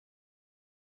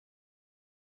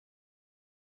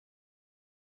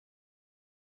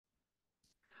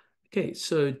Okay,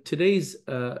 so today's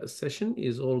session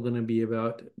is all going to be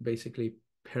about basically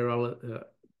not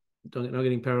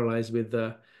getting paralyzed with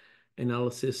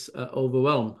analysis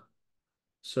overwhelm.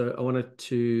 So I wanted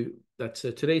to, that's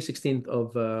today, 16th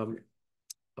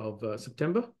of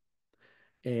September,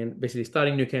 and basically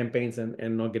starting new campaigns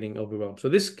and not getting overwhelmed. So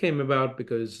this came about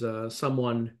because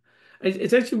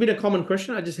it's actually been a common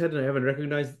question. I haven't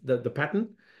recognized the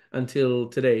pattern until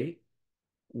today,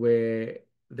 where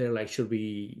they're like, should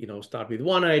we, start with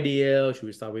one idea, or should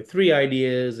we start with three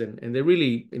ideas? And they're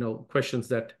really, questions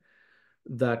that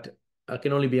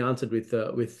can only be answered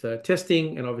with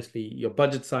testing and obviously your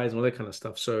budget size and all that kind of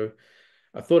stuff. So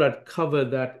I thought I'd cover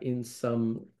that in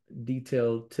some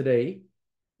detail today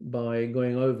by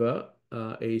going over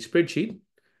a spreadsheet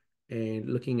and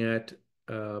looking at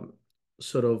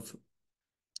sort of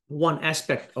one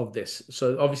aspect of this.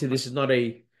 So obviously this is not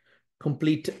a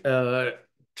complete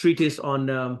treatise on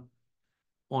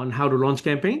how to launch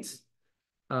campaigns,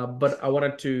 but I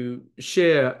wanted to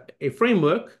share a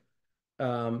framework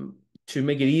um, to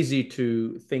make it easy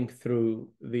to think through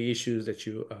the issues that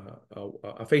you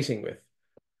are facing with.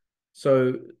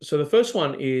 So the first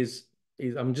one is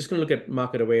I'm just going to look at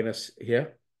market awareness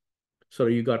here. So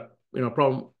you got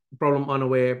problem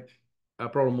unaware,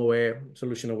 problem aware,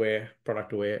 solution aware,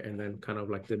 product aware, and then kind of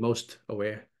like the most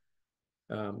aware.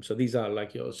 So these are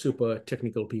like your super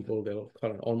technical people. They'll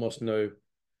kind of almost know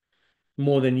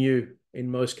more than you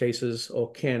in most cases,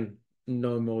 or can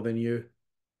know more than you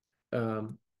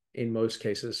um, in most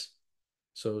cases.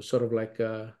 So sort of like,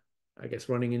 I guess,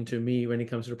 running into me when it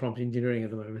comes to prompt engineering at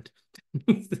the moment.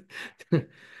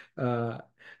 All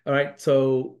right.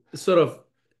 So sort of,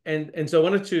 and so I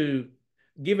wanted to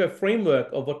give a framework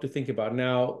of what to think about.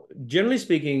 Now, generally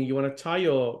speaking, you want to tie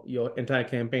your entire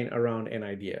campaign around an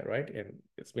idea, right? And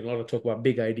it's been a lot of talk about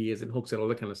big ideas and hooks and all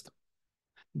that kind of stuff.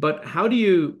 But how do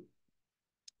you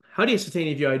ascertain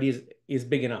if your idea is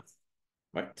big enough,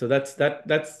 right? So that's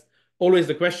always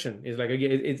the question. Is like,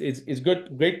 again, it's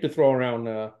great to throw around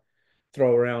the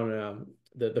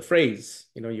phrase.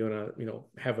 You wanna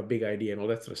have a big idea and all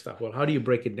that sort of stuff. Well, how do you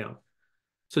break it down?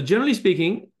 So generally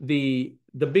speaking, the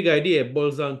big idea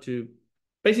boils down to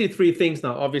basically three things.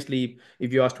 Now, obviously,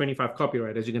 if you ask 25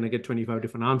 copywriters, you're going to get 25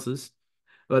 different answers.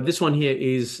 But this one here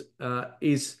is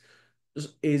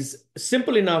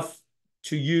simple enough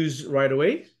to use right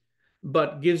away,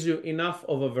 but gives you enough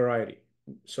of a variety.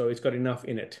 So it's got enough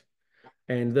in it.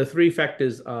 And the three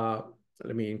factors are,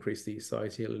 let me increase the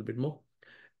size here a little bit more,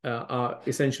 are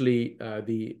essentially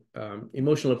the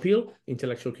emotional appeal,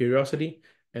 intellectual curiosity,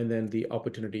 and then the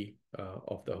opportunity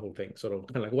of the whole thing. Sort of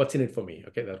kind of like, what's in it for me?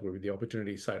 Okay, that would be the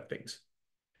opportunity side of things.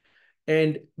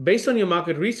 And based on your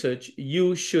market research,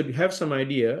 you should have some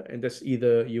idea, and that's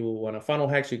either you want to funnel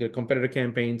hacks, you get competitor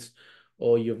campaigns,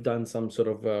 or you've done some sort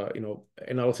of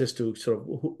analysis to sort of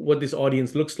what this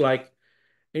audience looks like,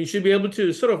 and you should be able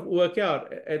to sort of work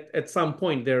out at some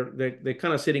point they're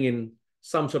kind of sitting in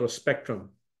some sort of spectrum,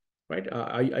 right?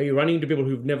 Are you running into people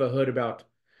who've never heard about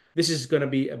this? Is going to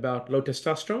be about low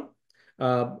testosterone,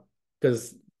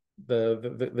 because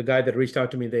the guy that reached out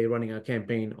to me, they're running a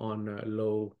campaign on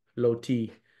low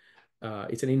T.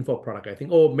 It's an info product, I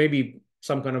think, or maybe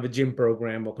some kind of a gym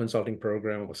program or consulting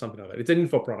program or something like that. It's an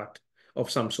info product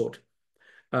of some sort.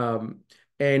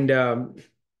 And so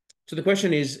the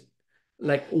question is,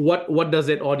 like, what does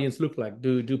that audience look like?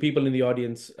 Do people in the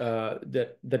audience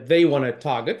that they want to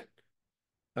target,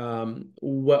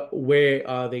 where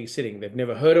are they sitting? They've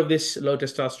never heard of this low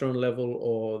testosterone level,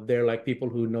 or they're like people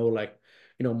who know, like,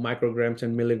 micrograms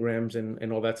and milligrams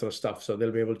and all that sort of stuff. So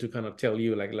they'll be able to kind of tell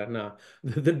you like nah,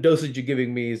 the dosage you're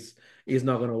giving me is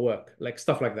not going to work, like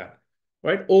stuff like that,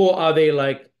 right? Or are they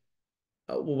like,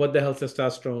 what the hell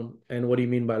testosterone, and what do you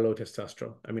mean by low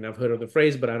testosterone? I mean, I've heard of the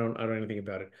phrase, but I don't know anything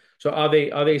about it. So are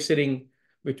they sitting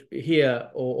here,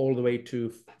 or all the way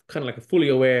to kind of like a fully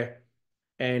aware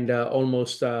and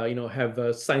almost have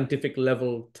a scientific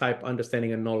level type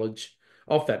understanding and knowledge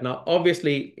of that? Now,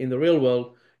 obviously, in the real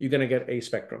world, you're going to get a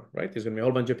spectrum, right? There's going to be a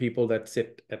whole bunch of people that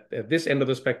sit at this end of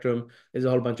the spectrum. There's a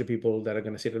whole bunch of people that are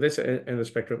going to sit at this end of the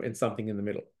spectrum, and something in the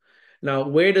middle. Now,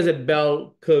 where does a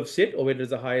bell curve sit, or where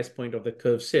does the highest point of the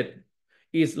curve sit,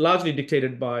 is largely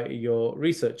dictated by your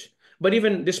research. But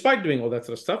even despite doing all that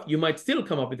sort of stuff, you might still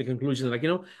come up with the conclusion like,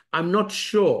 I'm not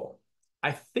sure.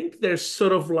 I think there's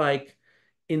sort of like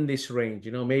in this range.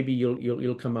 Maybe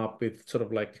you'll come up with sort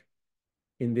of like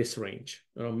in this range.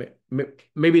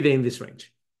 Maybe they're in this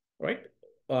range, right?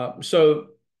 So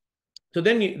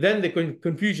then the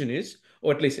confusion is,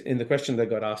 or at least in the question that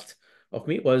got asked of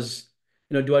me was,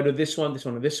 do I do this one,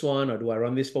 and this one, or do I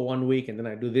run this for 1 week and then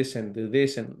I do this and do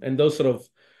this, and those sort of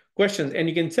questions, and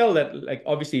you can tell that, like,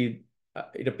 obviously,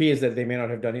 it appears that they may not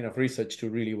have done enough research to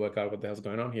really work out what the hell's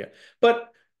going on here. But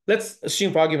let's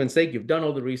assume, for argument's sake, you've done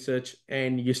all the research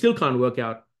and you still can't work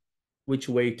out which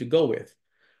way to go with.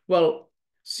 Well,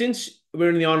 since we're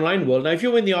in the online world, now if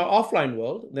you're in the offline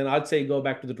world, then I'd say go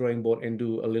back to the drawing board and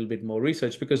do a little bit more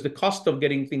research, because the cost of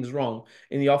getting things wrong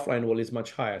in the offline world is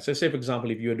much higher. So say, for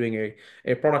example, if you're doing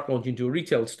a product launch into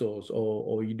retail stores,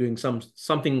 or you're doing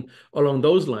something along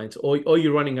those lines, or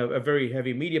you're running a very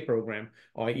heavy media program,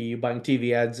 i.e. you're buying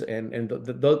TV ads and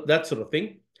that sort of thing.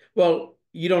 Well,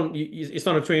 it's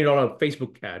not a $20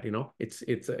 Facebook ad,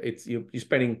 you're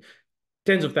spending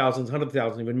tens of thousands, hundreds of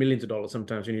thousands, even millions of dollars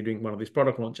sometimes when you're doing one of these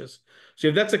product launches. So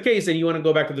if that's the case, then you want to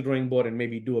go back to the drawing board and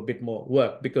maybe do a bit more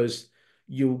work, because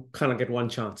you kind of get one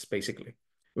chance, basically.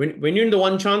 When you're in the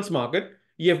one chance market,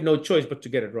 you have no choice but to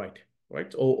get it right,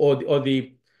 right? Or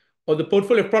the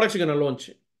portfolio of products you're going to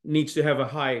launch needs to have a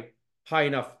high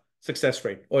enough success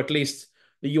rate, or at least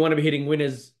you want to be hitting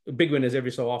big winners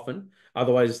every so often.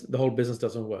 Otherwise, the whole business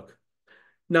doesn't work.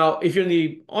 Now, if you're in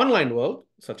the online world,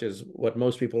 such as what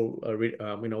most people are,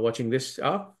 watching this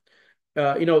are,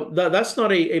 that's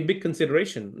not a big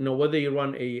consideration. Whether you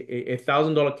run a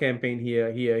 $1,000 campaign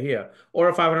here, or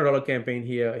a $500 campaign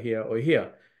here, or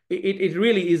here, it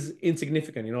really is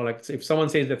insignificant. Like if someone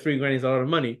says that $3 grand is a lot of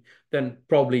money, then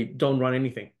probably don't run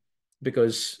anything,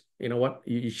 because you know what,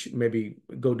 you should maybe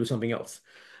go do something else.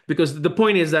 Because the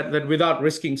point is that without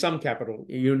risking some capital,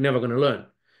 you're never going to learn.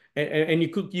 And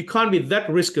you can't be that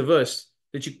risk averse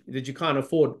that you can't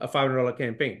afford a $500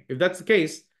 campaign. If that's the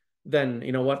case, then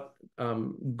you know what,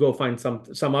 go find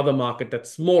some other market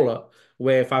that's smaller,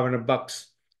 where $500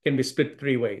 can be split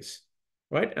three ways,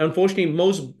 right? Unfortunately,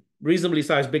 most reasonably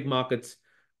sized big markets,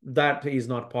 that is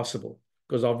not possible,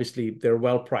 because obviously they're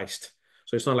well priced.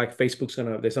 So it's not like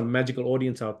there's some magical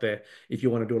audience out there. If you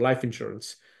want to do life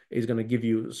insurance, is going to give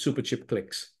you super cheap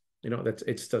clicks.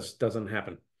 It just doesn't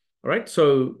happen. All right.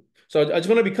 So I just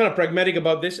want to be kind of pragmatic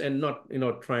about this, and not,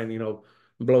 try and,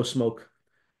 blow smoke,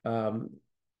 where.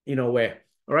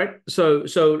 All right. So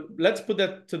let's put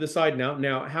that to the side now.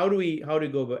 Now, how do we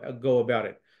go about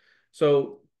it?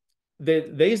 So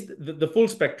there's the full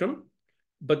spectrum,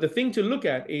 but the thing to look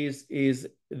at is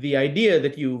the idea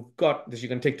that you've got that you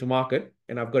can take to market,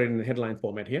 and I've got it in the headline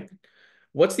format here.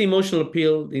 What's the emotional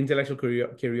appeal, the intellectual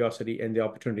curiosity, and the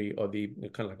opportunity, or the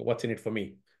kind of like what's in it for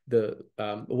me?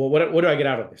 What do I get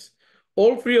out of this?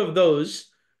 All three of those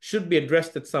should be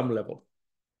addressed at some level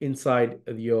inside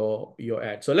your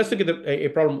ad. So let's look at a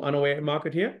problem unaware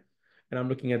market here, and I'm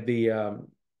looking at the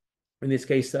in this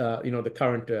case, the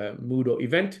current mood or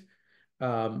event.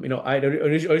 I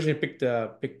originally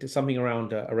picked something around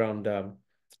the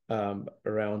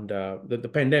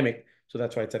pandemic. So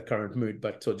that's why it's at current mood.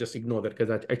 But so just ignore that, because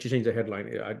I actually changed the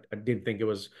headline. I didn't think it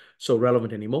was so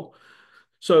relevant anymore.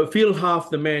 So feel half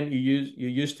the man you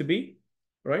used to be,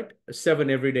 right? 7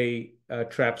 everyday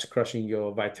traps crushing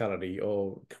your vitality,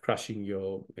 or crushing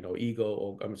your ego,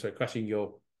 or I'm sorry, crushing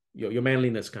your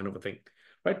manliness, kind of a thing,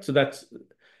 right? So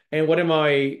and what am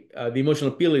I? The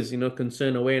emotional appeal is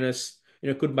concern, awareness.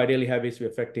 Could my daily habits be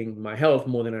affecting my health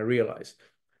more than I realize?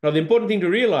 Now, the important thing to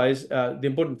realize, the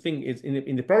important thing is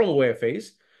in the problem aware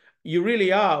phase, you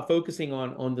really are focusing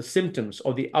on the symptoms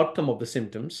or the outcome of the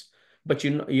symptoms, but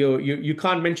you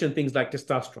can't mention things like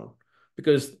testosterone,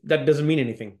 because that doesn't mean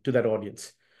anything to that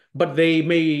audience. But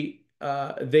they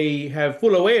have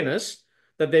full awareness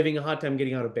that they're having a hard time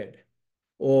getting out of bed,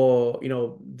 or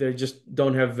they just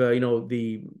don't have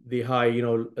the high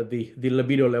the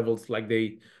libido levels like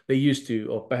they used to,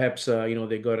 or perhaps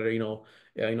they got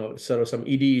sort of some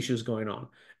ED issues going on,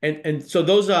 and so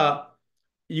those are,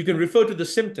 you can refer to the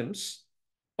symptoms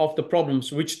of the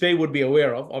problems which they would be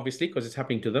aware of, obviously, because it's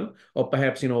happening to them, or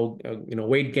perhaps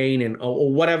weight gain,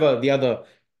 or whatever the other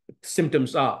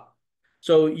symptoms are.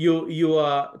 So you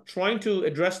are trying to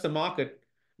address the market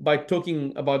by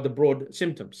talking about the broad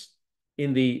symptoms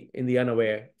in the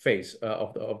unaware phase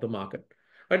of the market.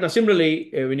 Right now,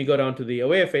 similarly, when you go down to the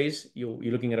aware phase, you're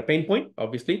looking at a pain point,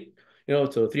 obviously.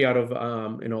 So 3 out of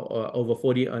over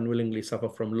 40 unwillingly suffer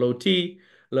from low T.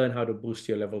 Learn how to boost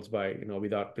your levels by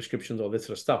without prescriptions, all this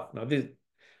sort of stuff. Now this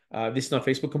is not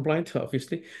Facebook compliant,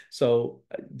 obviously. So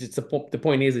the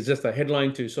point is, it's just a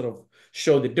headline to sort of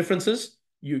show the differences.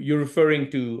 You're referring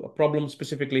to a problem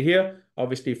specifically here,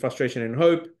 obviously frustration and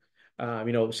hope.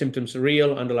 Symptoms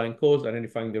real, underlying cause,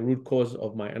 identifying the root cause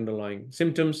of my underlying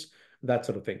symptoms, that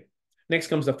sort of thing. Next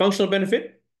comes the functional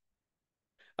benefit.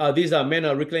 These are men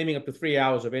are reclaiming up to 3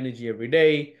 hours of energy every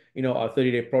day. Our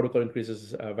 30-day protocol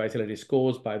increases vitality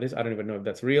scores by this. I don't even know if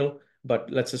that's real, but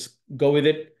let's just go with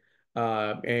it.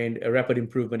 and a rapid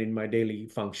improvement in my daily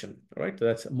function. All right, so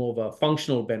that's more of a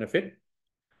functional benefit,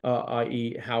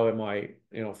 i.e., how am I,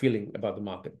 feeling about the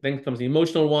market. Then comes the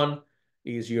emotional one,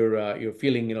 is you're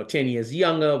feeling, 10 years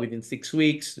younger within 6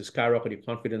 weeks, to skyrocket your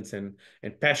confidence and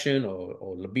passion,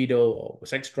 or libido, or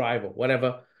sex drive, or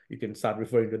whatever. You can start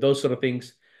referring to those sort of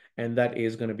things, and that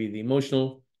is going to be the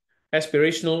emotional.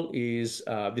 Aspirational is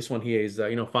this one here is,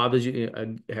 fathers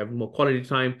have more quality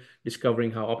time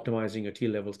discovering how optimizing your T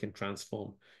levels can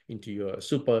transform into your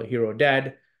superhero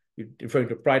dad. You're referring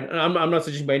to pride. And I'm not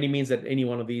suggesting by any means that any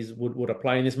one of these would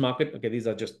apply in this market. Okay, these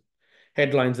are just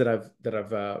headlines that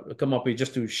I've come up with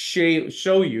just to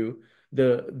show you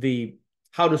the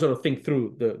how to sort of think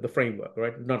through the framework,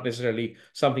 right? Not necessarily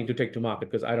something to take to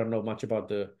market, because I don't know much about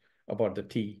the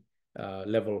T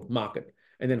level market.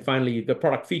 And then finally, the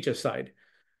product feature side.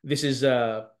 This is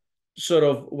sort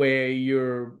of where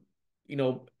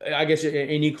I guess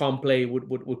an e-com play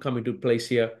would come into place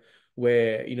here,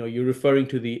 where you're referring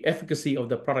to the efficacy of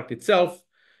the product itself,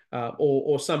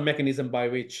 or some mechanism by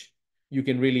which you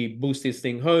can really boost this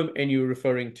thing home, and you're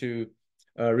referring to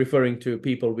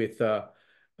people with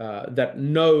that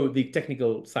know the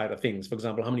technical side of things. For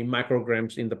example, how many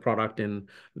micrograms in the product, and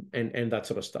that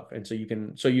sort of stuff. And so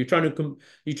you're trying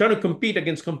to compete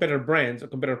against competitor brands or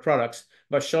competitor products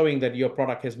by showing that your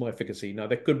product has more efficacy. Now,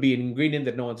 there could be an ingredient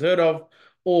that no one's heard of,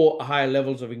 or higher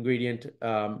levels of ingredient,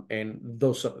 and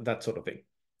that sort of thing,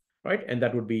 right? And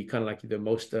that would be kind of like the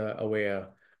most aware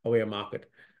market,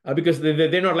 because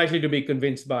they're not likely to be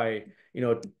convinced by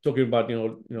talking about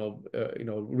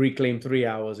reclaim 3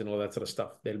 hours and all that sort of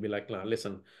stuff. They'll be like, nah,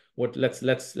 listen, let's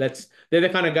they're the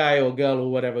kind of guy or girl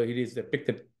or whatever it is that pick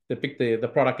the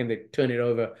product, and they turn it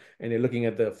over, and they're looking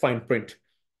at the fine print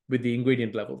with the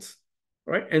ingredient levels,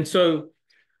 right? And so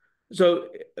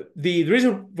the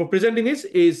reason for presenting this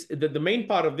is that the main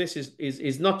part of this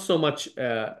is not so much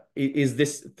is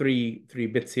this three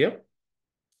bits here,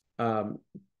 um,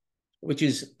 which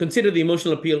is consider the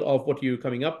emotional appeal of what you're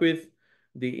coming up with,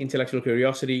 the intellectual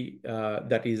curiosity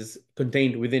that is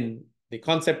contained within the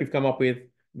concept you've come up with,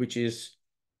 which is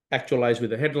actualized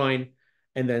with a headline,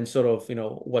 and then sort of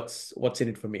what's in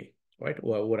it for me, right?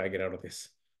 What would I get out of this?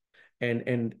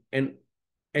 And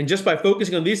just by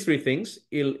focusing on these three things,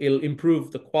 it'll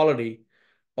improve the quality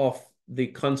of the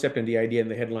concept and the idea and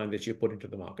the headline that you put into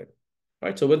the market,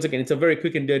 right? So once again, it's a very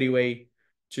quick and dirty way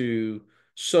to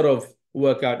sort of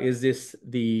work out, is this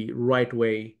the right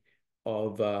way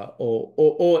of,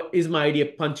 or is my idea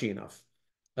punchy enough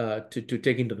to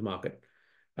take into the market?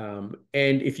 And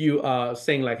if you are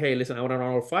saying like, hey, listen, I want to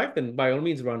run all five, then by all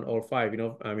means run all five.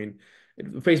 I mean,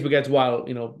 Facebook ads, while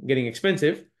getting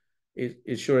expensive,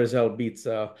 it sure as hell beats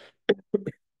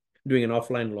doing an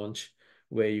offline launch,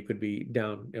 where you could be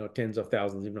down tens of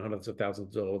thousands, even hundreds of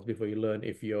thousands of dollars before you learn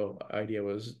if your idea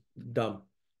was dumb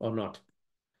or not,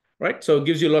 right? So it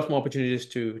gives you a lot more opportunities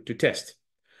to test.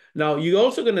 Now, you're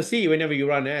also going to see whenever you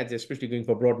run ads, especially going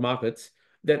for broad markets,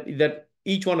 that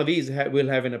each one of these will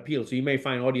have an appeal. So you may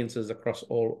find audiences across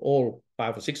all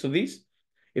 5 or 6 of these.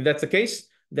 If that's the case,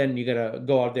 then you're going to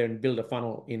go out there and build a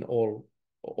funnel in all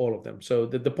of them. So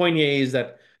the point here is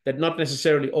that not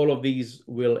necessarily all of these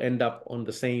will end up on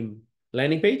the same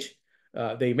landing page.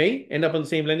 They may end up on the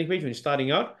same landing page when you're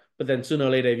starting out, but then sooner or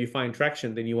later, if you find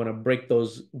traction, then you want to break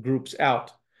those groups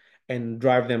out and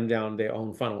drive them down their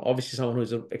own funnel. Obviously, someone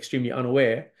who's extremely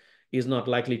unaware is not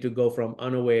likely to go from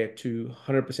unaware to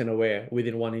 100% aware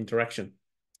within one interaction.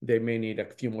 They may need a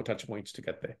few more touch points to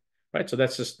get there, right? So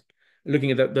that's just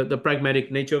looking at the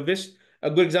pragmatic nature of this. A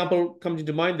good example comes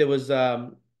into mind. There was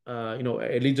a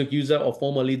LeadZook user, or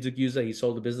former LeadZook user. He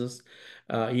sold the business.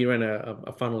 He ran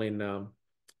a funnel in I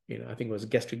think it was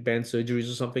gastric band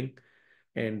surgeries or something,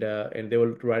 and they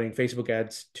were writing Facebook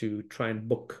ads to try and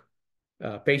book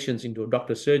patients into a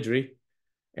doctor's surgery,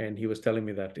 and he was telling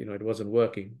me that it wasn't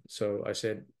working. So I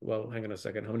said, well, hang on a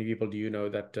second, how many people do you know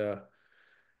that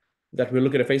will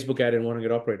look at a Facebook ad and want to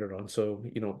get operated on? So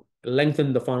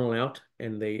lengthen the funnel out,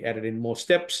 and they added in more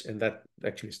steps, and that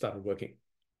actually started working,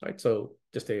 right? So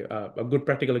just a good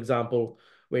practical example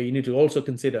where you need to also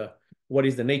consider what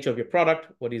is the nature of your product,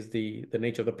 what is the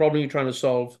nature of the problem you're trying to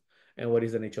solve, and what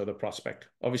is the nature of the prospect.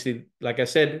 Obviously, like I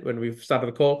said when we started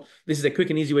the call, this is a quick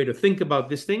and easy way to think about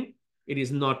this thing. It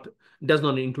does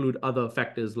not include other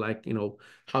factors like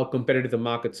how competitive the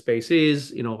market space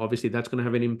is. Obviously that's going to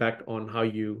have an impact on how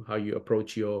you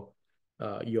approach your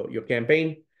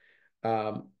campaign.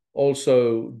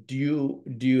 Also, do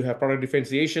you have product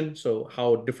differentiation? So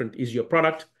how different is your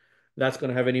product? That's going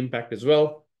to have an impact as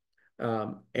well.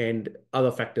 And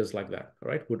other factors like that,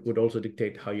 right, would also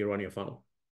dictate how you run your funnel.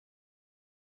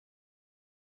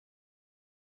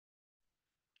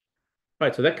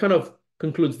 Right. So that kind of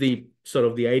concludes the sort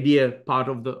of the idea part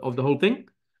of the whole thing.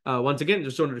 Once again,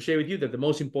 just wanted to share with you that the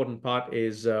most important part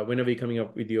is whenever you're coming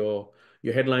up with your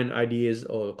headline ideas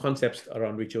or concepts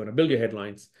around which you want to build your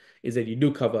headlines, is that you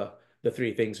do cover the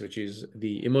three things, which is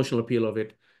the emotional appeal of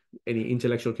it, any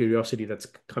intellectual curiosity that's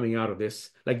coming out of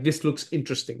this. Like this looks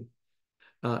interesting,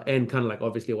 and kind of like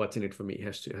obviously what's in it for me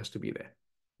has to be there,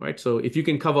 right? So if you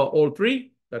can cover all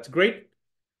three, that's great.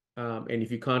 And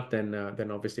if you can't,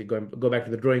 then obviously go back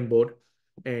to the drawing board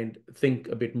and think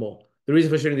a bit more. The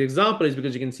reason for sharing the example is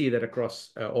because you can see that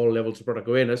across all levels of product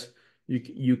awareness,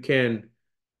 you can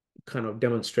kind of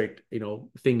demonstrate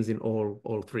things in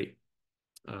all three.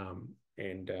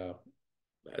 And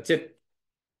that's it.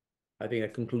 I think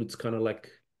that concludes kind of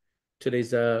like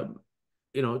today's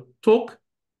talk,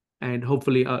 and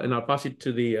hopefully and I'll pass it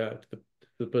to the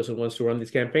person who wants to run this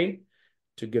campaign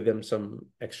to give them some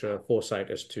extra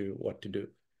foresight as to what to do.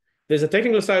 There's a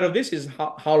technical side of this, is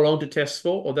how long to test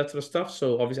for, all that sort of stuff.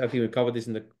 So obviously, I think we covered this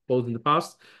both in the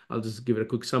past. I'll just give it a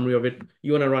quick summary of it.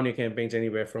 You want to run your campaigns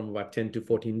anywhere from about 10 to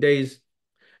 14 days,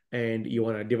 and you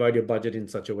want to divide your budget in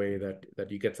such a way that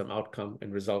you get some outcome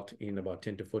and result in about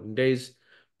 10 to 14 days.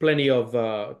 Plenty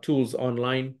of tools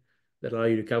online that allow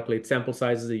you to calculate sample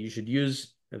sizes that you should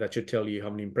use, and that should tell you how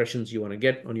many impressions you want to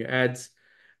get on your ads.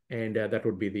 And that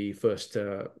would be the first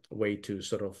way to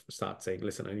sort of start saying,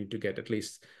 listen, I need to get at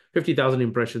least 50,000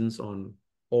 impressions on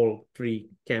all three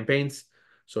campaigns.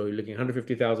 So you're looking at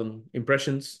 150,000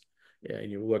 impressions,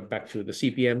 and you work back to the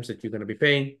CPMs that you're going to be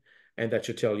paying, and that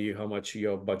should tell you how much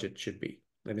your budget should be.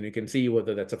 And then you can see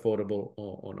whether that's affordable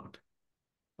or not.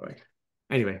 All right.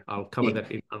 Anyway, I'll cover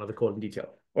that in another call in detail.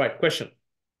 All right, question.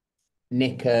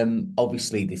 Nick,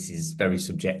 obviously this is very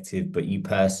subjective, but you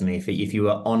personally, if you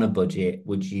were on a budget,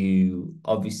 would you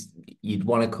obviously you'd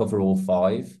want to cover all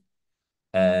five,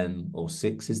 or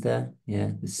six? Is there?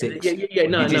 Yeah, the six. Yeah. Would you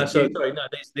No. just So do? sorry, no.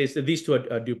 These two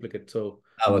are duplicate. So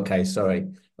Oh, okay, sorry.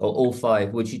 Or all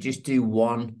five. Would you just do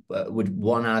one? Would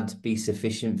one ad be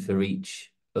sufficient for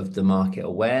each of the market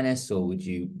awareness, or would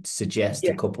you suggest a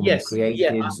yeah, couple more yes,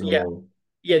 yeah, creatives? yeah, Or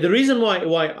yeah. The reason why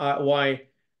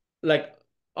like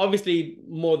obviously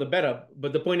more the better,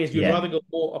 but the point is you'd yeah, rather go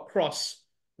more across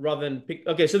rather than pick.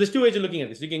 Okay, so there's two ways of looking at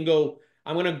this. You can go,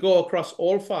 I'm going to go across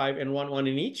all five and one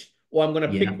in each, or I'm going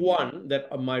to yeah, pick one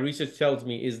that my research tells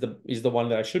me is the one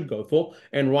that I should go for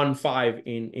and run five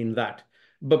in that.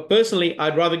 But personally,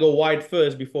 I'd rather go wide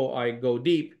first before I go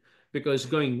deep, because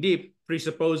going deep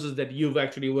presupposes that you've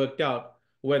actually worked out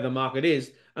where the market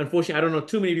is. Unfortunately, I don't know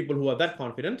too many people who are that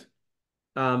confident.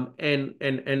 And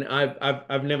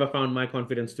I've never found my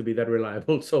confidence to be that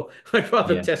reliable. So I'd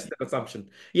rather yeah, test that assumption.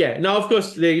 Yeah. Now, of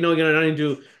course, you're gonna run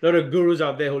into a lot of gurus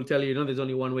out there who'll tell you, there's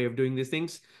only one way of doing these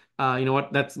things. You know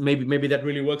what? That's maybe that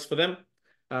really works for them.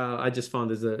 I just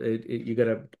found you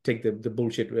gotta take the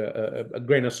bullshit a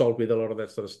grain of salt with a lot of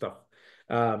that sort of stuff.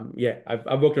 Yeah,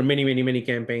 I've worked on many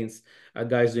campaigns.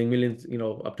 Guys doing millions,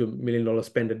 up to $1 million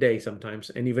spend a day sometimes,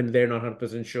 and even they're not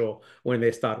 100% sure when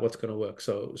they start what's going to work.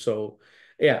 So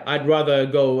yeah, I'd rather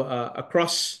go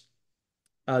across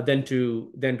than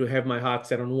to have my heart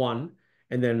set on one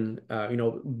and then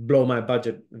blow my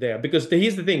budget there. Because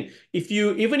here's the thing: if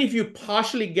you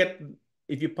partially get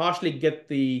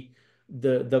the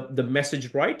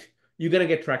message right, you're gonna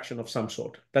get traction of some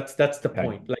sort. That's the okay,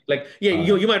 point. Like yeah, all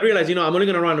you right, might realize, I'm only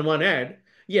gonna run one ad.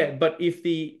 Yeah, but if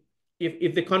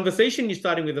the conversation you're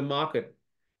starting with the market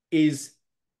is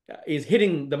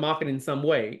hitting the market in some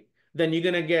way, then you're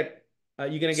gonna get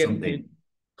something,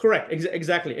 correct.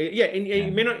 Exactly. Yeah, and yeah,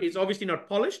 it may not. It's obviously not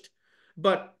polished,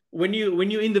 but when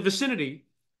you're in the vicinity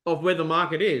of where the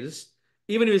market is,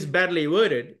 even if it's badly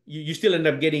worded, you still end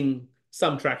up getting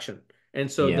some traction.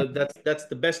 And so yeah, that's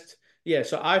the best. Yeah.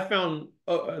 So I found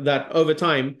that over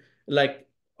time, like,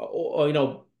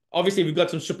 obviously we've got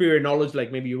some superior knowledge,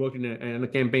 like maybe you worked in a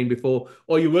campaign before,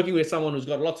 or you're working with someone who's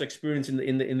got lots of experience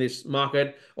in this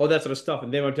market, all that sort of stuff,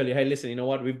 and they might tell you, hey, listen, you know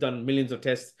what, we've done millions of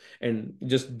tests and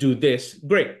just do this.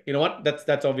 Great. You know what?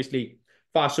 That's obviously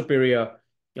far superior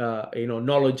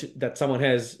knowledge that someone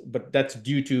has, but that's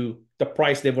due to the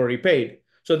price they've already paid.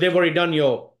 So they've already done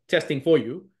your testing for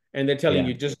you, and they're telling yeah,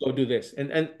 you just go do this,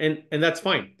 and that's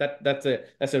fine. That's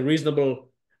a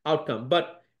reasonable outcome.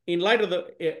 But in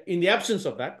the absence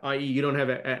of that, i.e., you don't have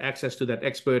access to that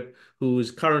expert who's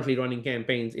currently running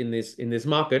campaigns in this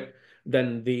market,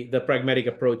 then the pragmatic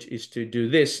approach is to do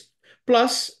this.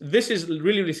 Plus, this is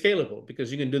really scalable because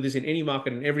you can do this in any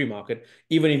market, in every market,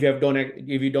 even if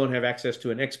you don't have access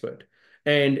to an expert,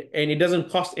 and it doesn't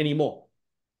cost any more,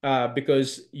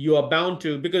 because you are bound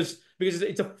to, because because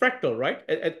it's a fractal, right?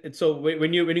 So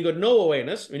when you got no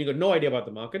awareness, when you got no idea about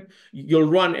the market, you'll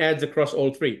run ads across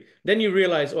all three. Then you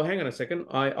realize, oh, hang on a second,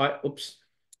 oops.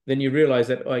 Then you realize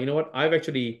that, oh, you know what? I've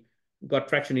actually got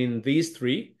traction in these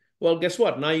three. Well, guess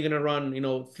what? Now you're gonna run,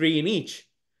 three in each,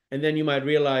 and then you might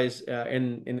realize,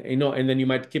 and then you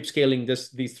might keep scaling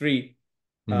these three,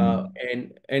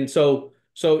 Mm. and so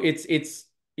it's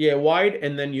yeah wide,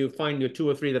 and then you find your two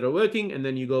or three that are working, and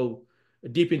then you go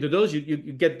deep into those. You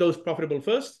get those profitable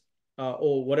first,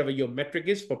 or whatever your metric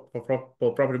is for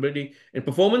profitability and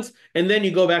performance, and then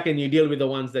you go back and you deal with the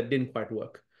ones that didn't quite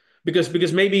work,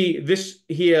 because maybe this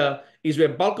here is where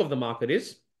bulk of the market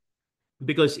is,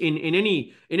 because in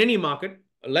any market,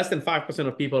 less than 5%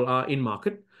 of people are in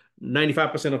market.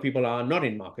 95% of people are not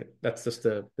in market. That's just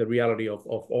the reality of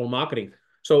all marketing.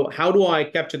 So how do I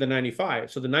capture the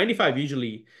 95? So the 95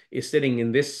 usually is sitting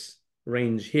in this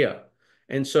range here.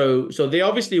 And so they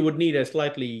obviously would need a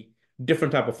slightly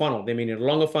different type of funnel. They may need a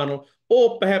longer funnel,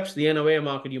 or perhaps the NOA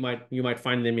market, you might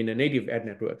find them in a native ad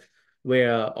network,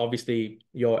 where obviously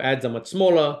your ads are much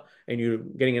smaller and you're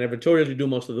getting an advertorial to do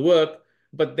most of the work,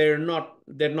 but they're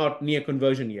not near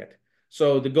conversion yet.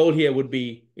 So the goal here would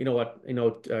be,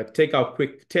 take our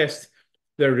quick test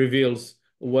that reveals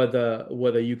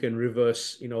whether you can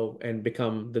reverse, and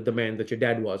become the man that your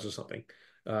dad was or something,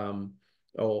 um,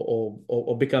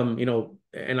 or become,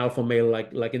 an alpha male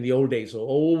like in the old days,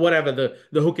 or whatever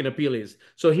the hook and appeal is.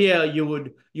 So here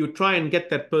you try and get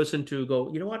that person to go,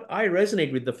 you know what, I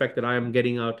resonate with the fact that I'm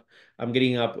getting up,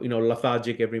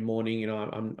 lethargic every morning.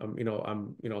 I'm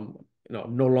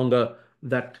no longer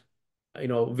that,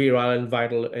 virile and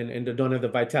vital, and don't have the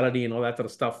vitality and all that sort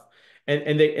of stuff.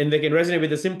 And they can resonate with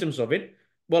the symptoms of it.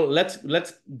 Well, let's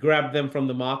grab them from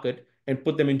the market and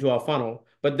put them into our funnel.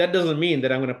 But that doesn't mean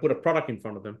that I'm going to put a product in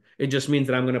front of them. It just means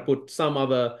that I'm going to put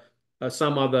messaging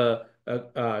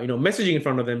in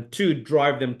front of them to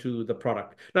drive them to the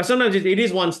product. Now, sometimes it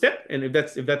is one step, and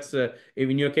if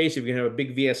in your case, if you can have a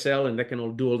big VSL and that can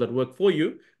all do all that work for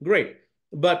you, great.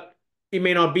 But it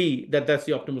may not be that that's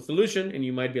the optimal solution, and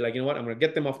you might be like, you know what, I'm going to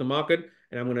get them off the market,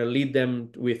 and I'm going to lead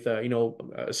them with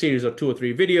a series of 2 or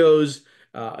 3 videos,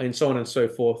 and so on and so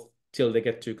forth, till they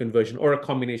get to conversion, or a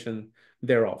combination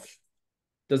thereof.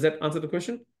 Does that answer the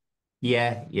question?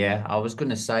 Yeah, yeah. I was going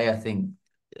to say, I think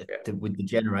Yeah. with the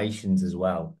generations as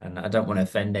well, and I don't want to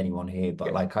offend anyone here, but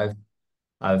Yeah. like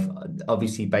I've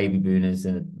obviously baby boomers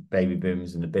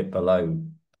and a bit below,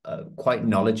 quite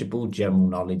knowledgeable, general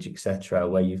knowledge, etc.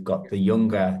 Where you've got the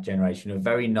younger generation who are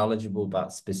very knowledgeable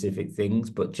about specific things,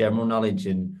 but general knowledge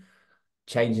and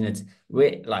changing it.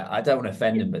 We like I don't want to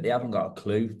offend them, but they haven't got a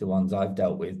clue. The ones I've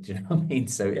dealt with, do you know what I mean?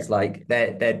 So Yeah. it's like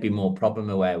they'd be more problem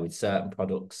aware with certain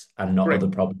products and not other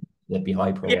Correct. problems. They'd be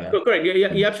hyper Yeah, aware. correct.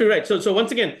 Yeah, you're absolutely right. So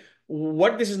once again,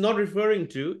 what this is not referring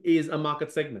to is a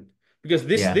market segment, because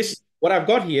this Yeah, this what I've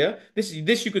got here, this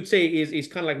you could say is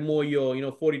kind of like more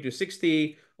your 40 to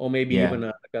 60, or maybe yeah.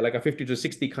 even like a 50 to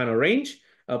 60 kind of range.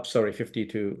 Sorry, 50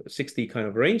 to 60 kind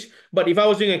of range. But if I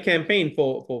was doing a campaign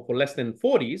for less than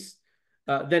 40s,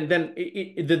 then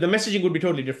the messaging would be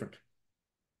totally different,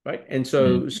 right? And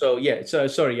so Mm. so yeah, so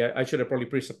sorry, I should have probably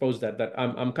presupposed that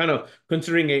I'm kind of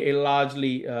considering a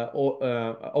largely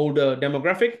older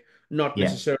demographic, not Yeah,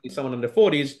 necessarily someone in the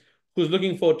 40s who's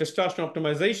looking for testosterone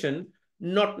optimization,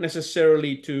 not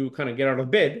necessarily to kind of get out of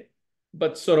bed,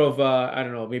 but sort of I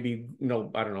don't know, maybe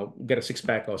I don't know, get a six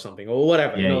pack or something, or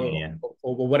whatever, yeah, yeah, yeah,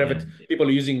 or whatever yeah. people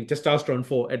are using testosterone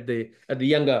for at the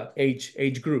younger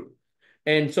age group.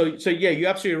 And so yeah, you're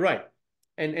absolutely right.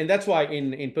 And that's why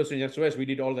in personal SOS we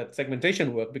did all that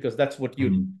segmentation work, because that's what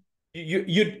Mm.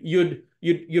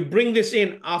 you'd bring this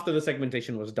in after the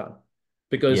segmentation was done,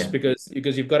 because Yeah.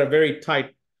 because you've got a very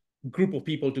tight group of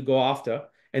people to go after,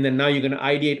 and then now you're going to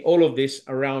ideate all of this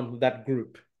around that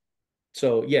group.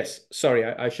 So yes, sorry,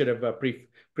 I should have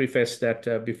prefaced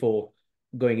that before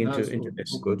going No, into it's all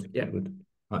this. good, all Yeah. good.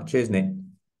 Right, cheers, Nick.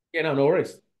 Yeah, no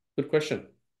worries. Good question.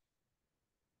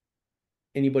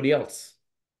 Anybody else?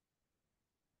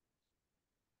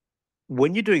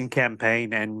 When you're doing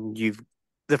campaign and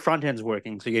the front end's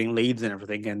working, so you're getting leads and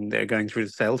everything, and they're going through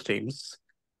the sales teams,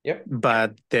 Yep.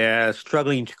 but they're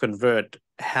struggling to convert,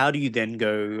 how do you then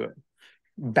go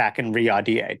back and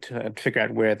re-ideate and figure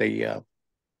out where the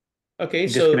Okay,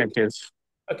 so disconnect is?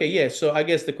 okay, yeah. So I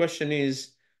guess the question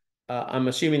is, I'm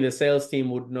assuming the sales team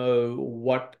would know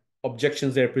what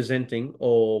objections they're presenting,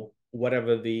 or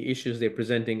whatever the issues they're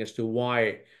presenting as to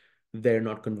why they're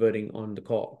not converting on the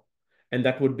call. And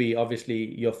that would be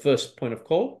obviously your first point of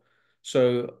call.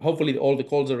 So hopefully all the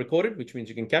calls are recorded, which means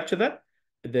you can capture that.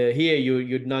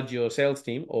 You'd nudge your sales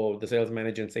team or the sales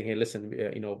manager and say, hey, listen,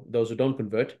 those who don't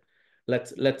convert,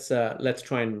 let's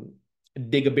try and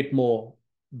dig a bit more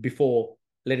before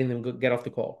letting them get off the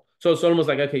call. So it's almost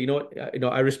like, okay,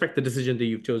 I respect the decision that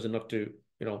you've chosen not to,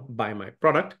 buy my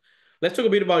product. Let's talk a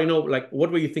bit about, like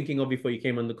what were you thinking of before you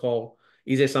came on the call?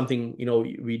 Is there something,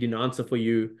 we didn't answer for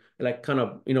you? Like kind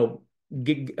of,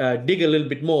 dig a little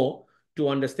bit more to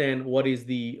understand what is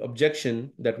the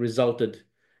objection that resulted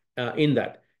in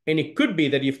that. And it could be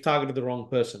that you've targeted the wrong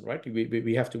person, right?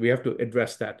 We have to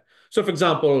address that. So, for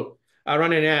example, I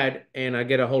run an ad and I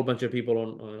get a whole bunch of people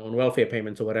on welfare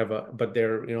payments or whatever, but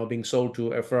they're being sold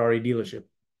to a Ferrari dealership,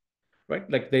 right?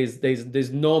 Like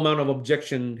there's no amount of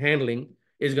objection handling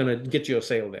is going to get you a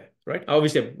sale there, right?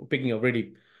 Obviously, I'm picking a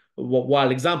really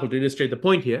wild example to illustrate the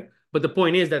point here, but the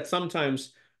point is that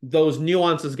sometimes those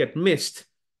nuances get missed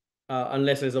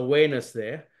unless there's awareness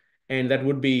there. And that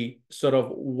would be sort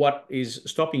of what is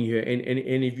stopping you.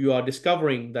 And if you are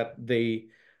discovering that they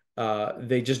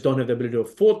just don't have the ability to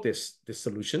afford this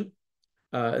solution,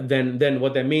 then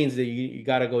what that means is that you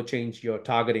got to go change your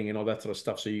targeting and all that sort of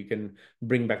stuff so you can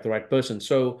bring back the right person.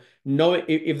 So no,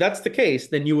 if that's the case,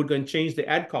 then you would go and change the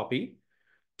ad copy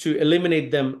to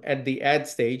eliminate them at the ad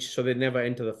stage so they never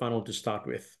enter the funnel to start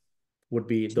with, would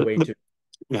be the way to.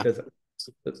 Yeah.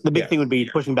 The big thing would be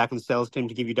pushing back on the sales team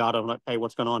to give you data on, like, hey,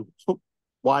 what's going on?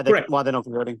 Why they're not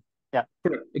converting? Yeah.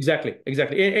 Correct. Exactly.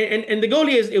 And the goal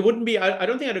is it wouldn't be. I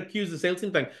don't think I'd accuse the sales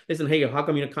team like, listen, hey, how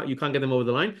come you can't get them over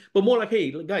the line? But more like,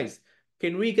 hey, guys,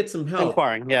 can we get some help?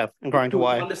 Inquiring to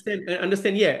why. Understand.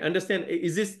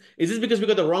 Is this because we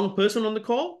got the wrong person on the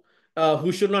call?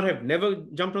 Who should not have never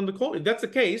jumped on the call? If that's the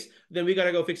case, then we got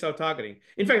to go fix our targeting.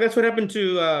 In fact, that's what happened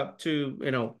to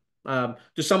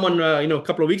someone a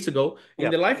couple of weeks ago in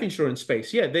the life insurance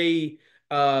space. Yeah, they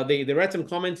read some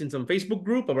comments in some Facebook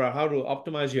group about how to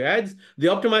optimize your ads. They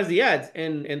optimized the ads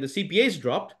and the CPAs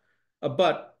dropped,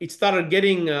 but it started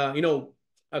getting a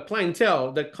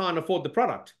clientele that can't afford the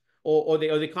product, or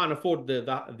they can't afford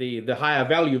the higher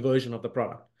value version of the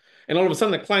product. And all of a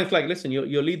sudden the client's like, listen,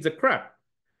 your leads are crap.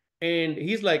 And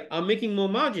he's like, I'm making more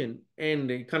margin. And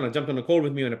he kind of jumped on a call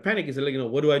with me in a panic. He said, like,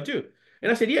 what do I do?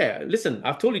 And I said, yeah, listen,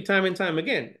 I've told you time and time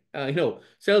again,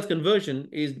 sales conversion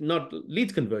is not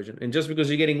leads conversion. And just because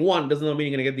you're getting one doesn't mean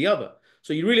you're going to get the other.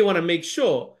 So you really want to make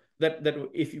sure that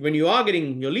if when you are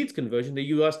getting your leads conversion, that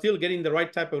you are still getting the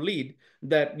right type of lead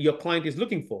that your client is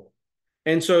looking for.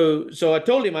 And so I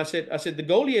told him, I said the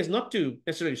goal here is not to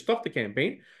necessarily stop the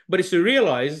campaign, but it's to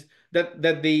realize that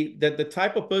the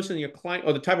type of person your client,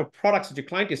 or the type of products that your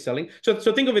client is selling. So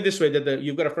think of it this way: that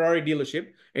you've got a Ferrari dealership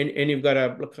and you've got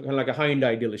a kind of like a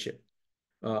Hyundai dealership,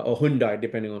 or Hyundai,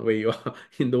 depending on where you are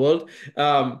in the world.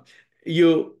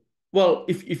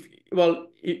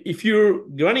 If you're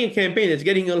running a campaign that's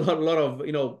getting a lot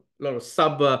of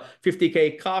sub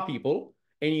 50K car people,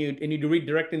 and you're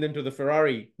redirecting them to the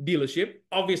Ferrari dealership,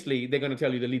 obviously they're going to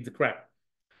tell you the leads are crap.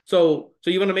 So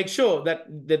you want to make sure that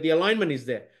the alignment is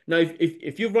there. Now,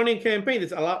 if you're running a campaign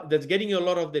that's getting you a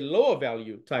lot of the lower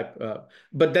value type,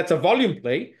 but that's a volume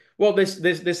play. Well,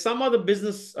 there's some other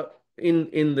business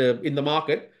in the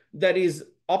market that is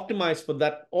optimized for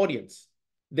that audience.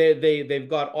 They've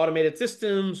got automated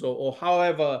systems or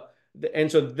however,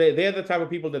 and so they're the type of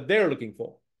people that they're looking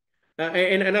for.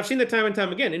 And I've seen that time and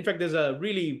time again. In fact, there's a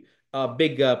really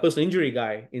big personal injury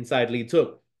guy inside Leads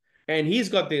Hook, and he's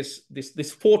got this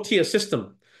 4-tier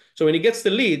system. So when he gets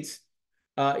the leads,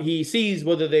 he sees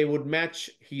whether they would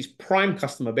match his prime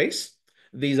customer base.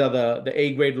 These are the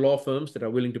A-grade law firms that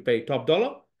are willing to pay top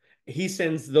dollar. He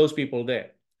sends those people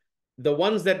there. The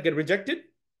ones that get rejected,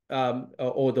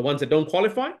 or the ones that don't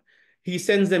qualify, he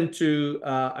sends them to,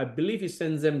 I believe he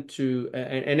sends them to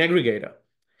an aggregator.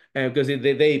 Because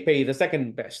they pay the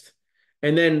second best.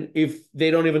 And then if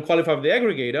they don't even qualify for the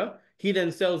aggregator, he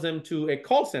then sells them to a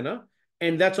call center,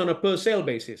 and that's on a per sale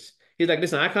basis. He's like,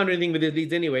 listen, I can't do anything with these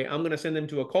leads anyway. I'm going to send them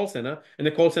to a call center. And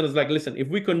the call center is like, listen, if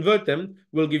we convert them,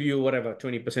 we'll give you whatever,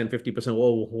 20%, 50%,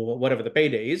 or whatever the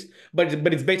payday is. But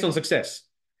it's based on success.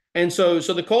 And so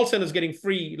the call center is getting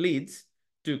free leads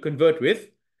to convert with.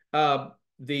 The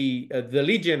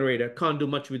lead generator can't do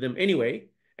much with them anyway.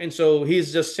 And so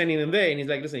he's just sending them there, and he's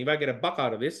like, listen, if I get a buck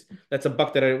out of this, that's a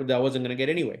buck that I wasn't going to get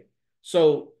anyway.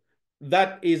 So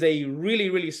that is a really,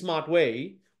 really smart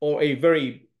way, or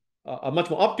a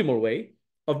much more optimal way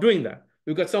of doing that.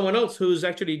 We've got someone else who's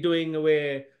actually doing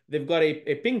where they've got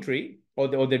a ping tree, or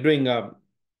they're doing, I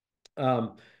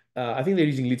think they're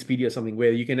using Leadspedia or something,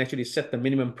 where you can actually set the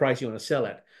minimum price you want to sell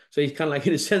at. So he's kind of like,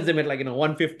 he sends them at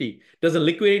 150, doesn't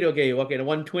liquidate, okay,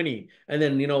 120, and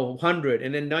then 100,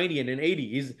 and then 90, and then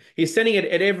 80. He's sending it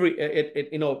at every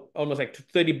almost like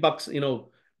 $30,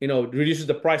 reduces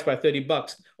the price by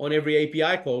 $30 on every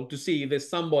API call to see if there's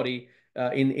somebody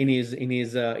in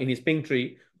his ping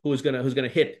tree who's gonna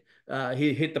hit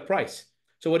the price.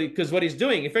 So what he's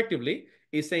doing effectively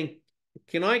is saying,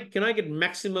 can I get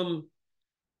maximum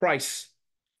price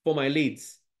for my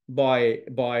leads by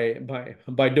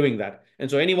doing that? And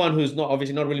so anyone who's not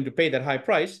obviously not willing to pay that high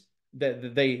price,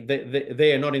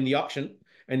 they are not in the auction.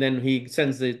 And then he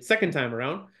sends the second time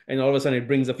around, and all of a sudden it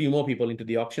brings a few more people into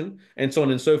the auction, and so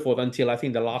on and so forth, until I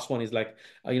think the last one is like,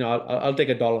 I'll take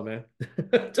 $1, man.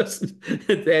 Just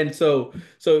and so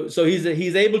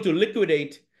he's able to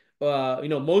liquidate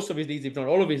most of his leads, if not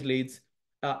all of his leads,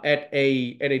 at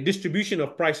a distribution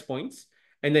of price points,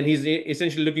 and then he's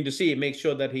essentially looking to make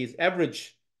sure that his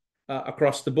average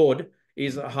across the board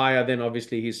is higher than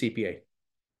obviously his CPA.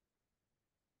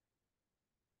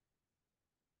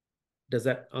 Does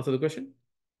that answer the question,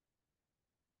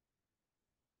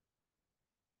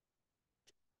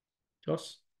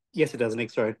 Josh? Yes, it does,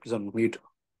 Nick. Sorry, it was on mute.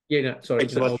 Yeah, no, sorry.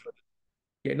 Thanks so much.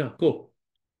 Yeah, no, cool.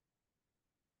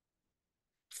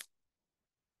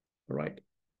 All right.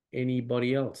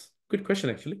 Anybody else? Good question,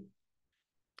 actually.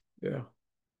 Yeah.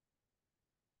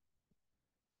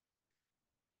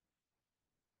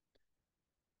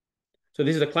 So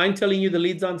this is the client telling you the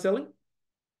leads aren't selling?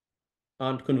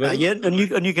 Aren't converting? Yeah, a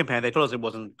new campaign. They told us it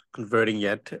wasn't converting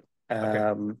yet.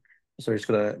 Okay. So we're just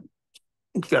gonna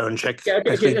go and check. Yeah,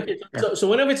 okay. Yeah. So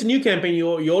whenever it's a new campaign,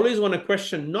 you always want to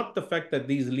question not the fact that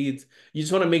these leads, you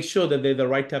just want to make sure that they're the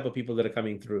right type of people that are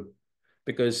coming through.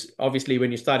 Because obviously when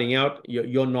you're starting out,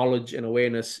 your knowledge and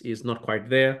awareness is not quite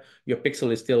there. Your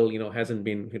pixel is still, hasn't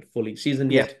been fully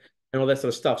seasoned Yeah. yet, and all that sort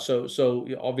of stuff. So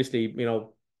obviously,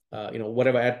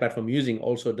 whatever ad platform you're using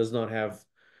also does not have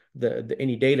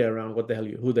any data around who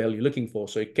the hell you're looking for.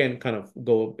 So it can kind of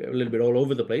go a little bit all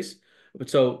over the place. But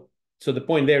so the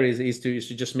point there is to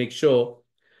just make sure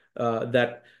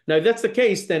that now if that's the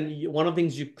case, then one of the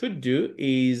things you could do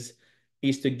is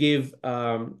to give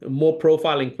more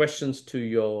profiling questions to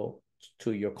your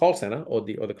call center or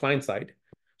the client side,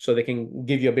 so they can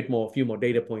give you a few more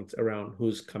data points around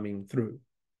who's coming through.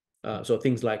 So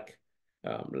things like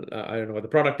I don't know what the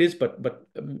product is, but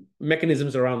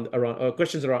mechanisms around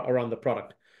questions around the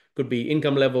product could be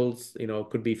income levels,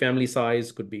 could be family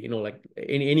size, could be like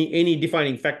any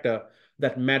defining factor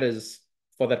that matters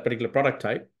for that particular product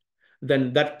type.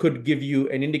 Then that could give you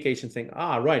an indication saying,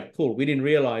 right, cool, we didn't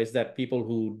realize that people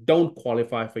who don't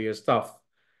qualify for your stuff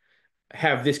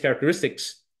have these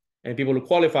characteristics, and people who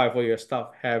qualify for your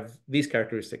stuff have these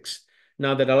characteristics.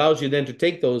 Now that allows you then to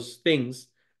take those things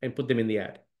and put them in the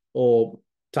ad or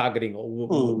targeting or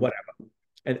whatever.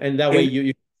 And that way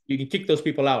you can kick those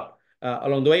people out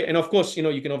along the way. And of course,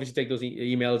 you can obviously take those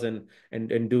emails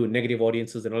and do negative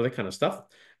audiences and all that kind of stuff.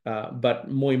 But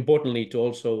more importantly, to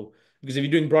also, because if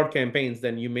you're doing broad campaigns,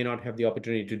 then you may not have the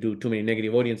opportunity to do too many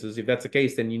negative audiences. If that's the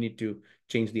case, then you need to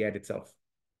change the ad itself.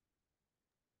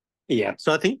 Yeah.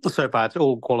 So I think so far it's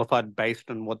all qualified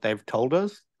based on what they've told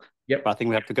us. Yep. But I think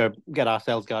we have to go get our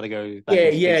sales guy to go back.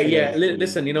 Yeah.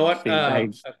 Listen, you know what?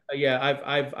 Yeah,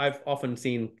 I've often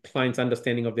seen clients'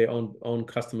 understanding of their own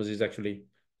customers is actually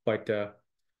quite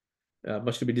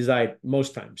much to be desired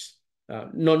most times.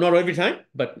 Not every time,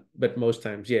 but most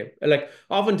times, yeah. Like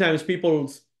oftentimes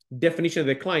people's definition of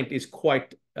their client is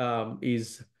quite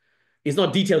is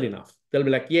not detailed enough. They'll be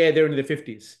like, yeah, they're in their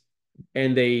 50s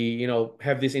and they,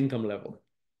 have this income level.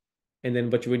 And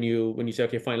then, but when you say,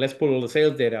 okay, fine, let's pull all the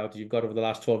sales data out you've got over the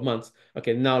last 12 months.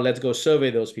 Okay, now let's go survey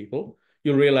those people.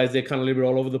 You'll realize they're kind of a little bit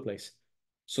all over the place.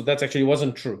 So that's actually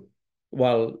wasn't true.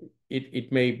 While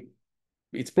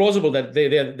it's plausible that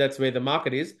that's where the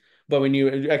market is. But when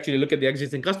you actually look at the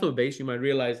existing customer base, you might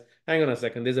realize, hang on a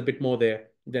second, there's a bit more there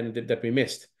than that we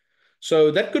missed. So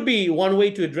that could be one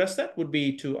way to address that, would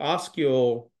be to ask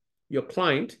your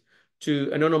client to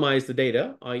anonymize the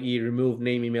data, i.e. remove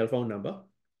name, email, phone number,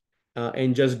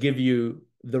 and just give you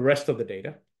the rest of the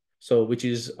data. So which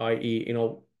is, i.e.,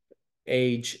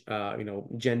 age,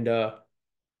 gender,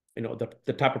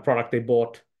 the type of product they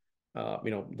bought,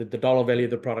 the dollar value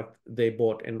of the product they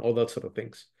bought, and all that sort of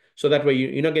things. So that way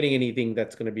you're not getting anything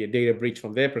that's going to be a data breach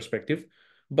from their perspective,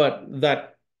 but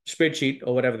that spreadsheet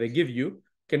or whatever they give you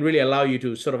can really allow you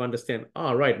to sort of understand,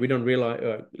 right, we don't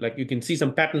realize, like you can see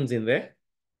some patterns in there,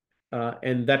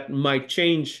 and that might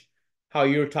change how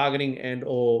you're targeting and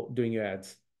or doing your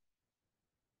ads.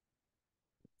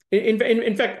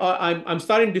 In fact, I'm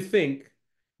starting to think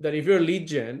that if you're a lead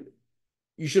gen,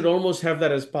 you should almost have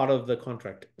that as part of the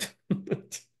contract.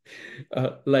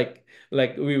 Like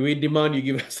we demand you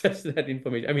give us that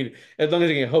information. I mean, as long as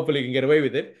you can, hopefully you can get away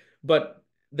with it. But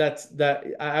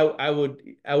I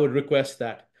would request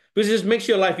that, because it just makes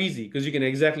your life easy, because you can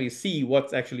exactly see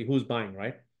what's actually who's buying,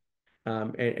 right?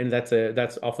 And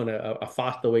that's often a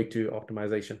faster way to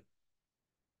optimization.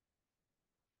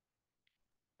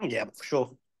 Yeah, for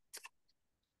sure.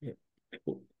 Yeah.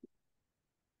 Cool.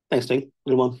 Thanks, Steve.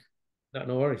 Good one.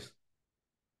 No worries.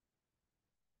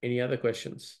 Any other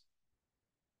questions?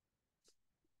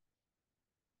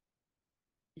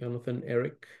 Jonathan,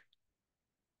 Eric?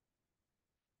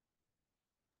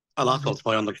 Our last one's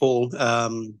probably on the call.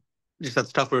 Just that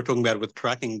stuff we were talking about with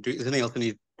tracking. Is there anything else I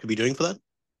need to be doing for that?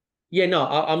 Yeah, no,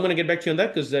 I'm going to get back to you on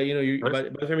that because Right. by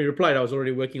the time you replied, I was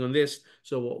already working on this.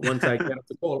 So once I get off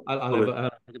the call, I'll have Good.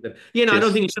 a look at that. Yeah, no, I don't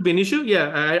Cheers. think it should be an issue.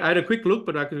 Yeah, I had a quick look,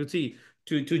 but I could see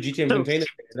two GTM So, containers.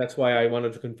 That's why I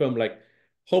wanted to confirm. Like,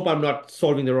 hope I'm not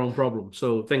solving the wrong problem.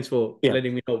 So thanks for yeah.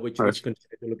 letting me know which All right.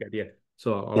 container to look at. Yeah,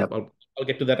 so Yep. I'll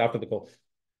get to that after the call.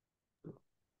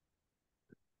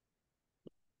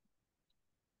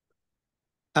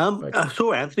 Right. I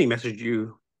saw Anthony message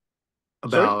you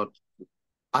Sorry. about.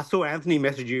 I saw Anthony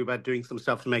message you about doing some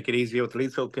stuff to make it easier with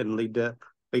lead silk and lead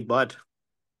bite.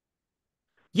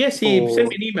 Yes, he sent Or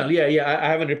me an email. Yeah, yeah. I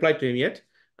haven't replied to him yet.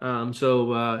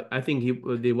 So I think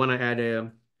they want to add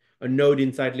a node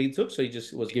inside LeadSoup. So he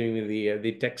just was giving me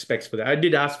the tech specs for that. I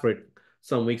did ask for it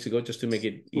some weeks ago just to make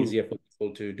it easier for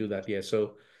people to do that. Yeah.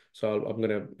 So I'm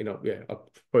gonna I'll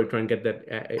probably try and get that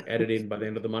added in by the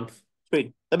end of the month.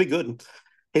 sweet, that'd be good.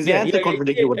 His Yeah, answer yeah,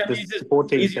 contradicted what the it's just support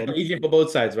team said. easier for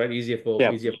both sides, right?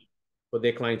 Yeah. Easier for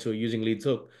their clients who are using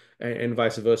LeadSoup and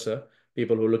vice versa.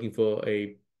 People who are looking for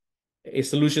a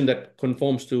solution that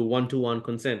conforms to one-to-one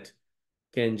consent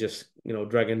can just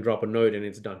drag and drop a node and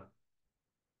it's done.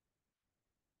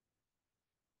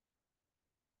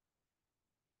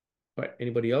 All right,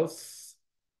 anybody else?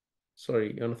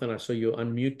 Sorry, Jonathan, I saw you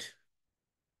unmute.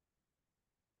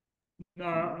 No,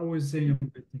 I was saying a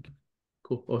bit. Thank you.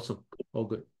 Cool, awesome, all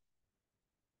good.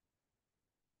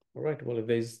 All right, well, if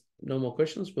there's no more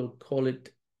questions, we'll call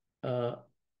it a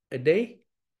day,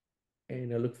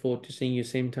 and I look forward to seeing you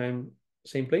same time,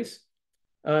 same place.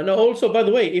 Now, also, by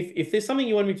the way, if there's something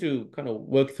you want me to kind of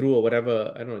work through or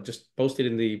whatever, I don't know, just post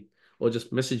it or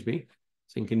just message me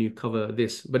saying, can you cover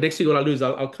this? But next week, what I'll do is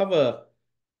I'll cover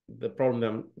the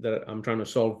problem that I'm trying to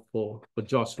solve for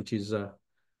Joss, which is a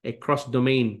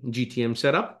cross-domain GTM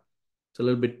setup. It's a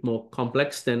little bit more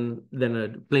complex than a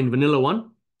plain vanilla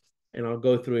one, and I'll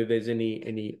go through if there's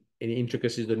any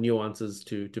intricacies or nuances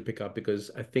to pick up, because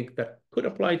I think that could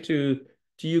apply to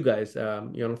you guys,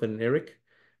 Jonathan and Eric,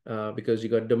 because you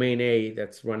got domain A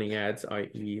that's running ads,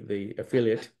 i.e. the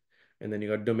affiliate, and then you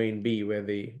got domain B where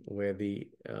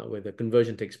the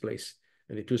conversion takes place.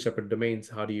 And the two separate domains,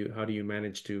 how do you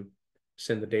manage to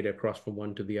send the data across from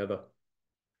one to the other?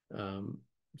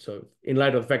 So in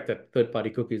light of the fact that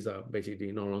third-party cookies are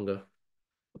basically no longer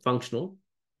functional,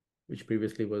 which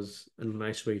previously was a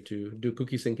nice way to do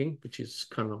cookie syncing, which is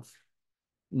kind of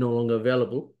no longer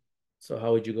available. So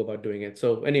how would you go about doing it?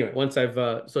 So anyway, once I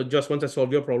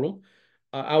solve your problem,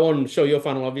 I won't show your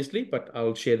funnel obviously, but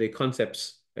I'll share the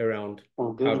concepts around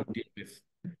Oh, how good. to deal with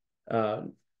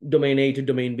domain A to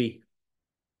domain B.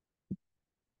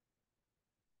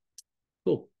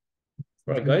 Cool.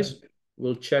 All right, guys.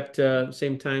 We'll chat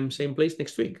same time, same place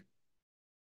next week.